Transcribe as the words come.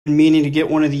Been meaning to get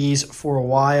one of these for a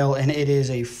while, and it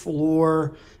is a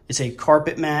floor, it's a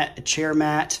carpet mat, a chair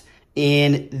mat,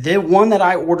 and the one that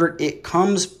I ordered, it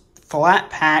comes flat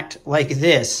packed like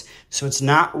this, so it's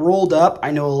not rolled up.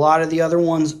 I know a lot of the other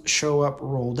ones show up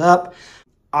rolled up.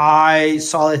 I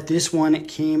saw that this one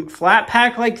came flat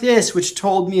packed like this, which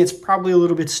told me it's probably a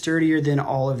little bit sturdier than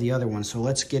all of the other ones. So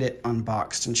let's get it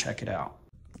unboxed and check it out.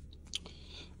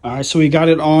 All right, so we got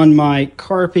it on my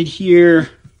carpet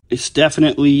here. It's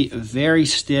definitely very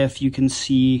stiff. You can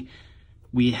see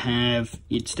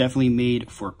it's definitely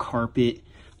made for carpet.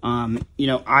 You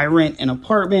know, I rent an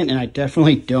apartment and I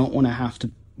definitely don't want to have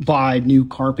to buy new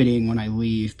carpeting when I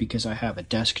leave because I have a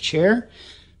desk chair.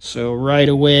 So right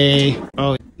away,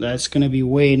 oh, that's going to be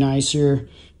way nicer.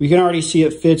 We can already see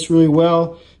it fits really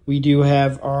well. We do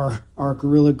have our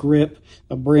Gorilla Grip,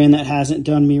 a brand that hasn't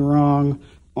done me wrong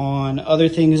on other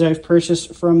things I've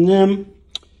purchased from them.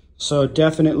 So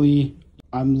definitely,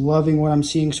 I'm loving what I'm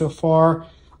seeing so far.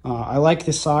 I like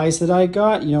the size that I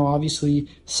got. You know, obviously,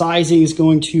 sizing is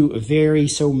going to vary,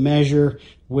 so measure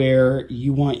where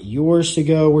you want yours to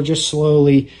go. We're just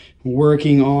slowly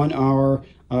working on our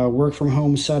work from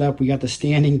home setup. We got the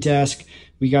standing desk.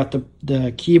 We got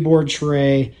the keyboard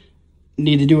tray.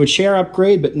 Need to do a chair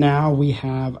upgrade, but now we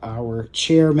have our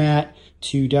chair mat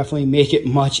to definitely make it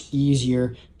much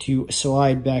easier to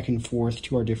slide back and forth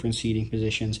to our different seating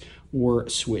positions or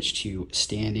switch to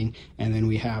standing. And then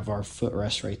we have our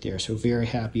footrest right there. So very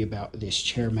happy about this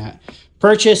chair mat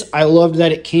purchase. I loved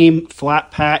that it came flat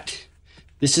packed.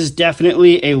 This is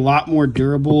definitely a lot more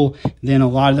durable than a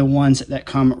lot of the ones that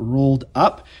come rolled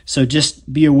up. So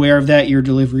just be aware of that. Your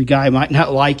delivery guy might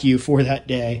not like you for that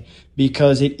day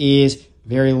because it is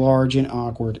very large and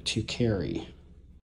awkward to carry.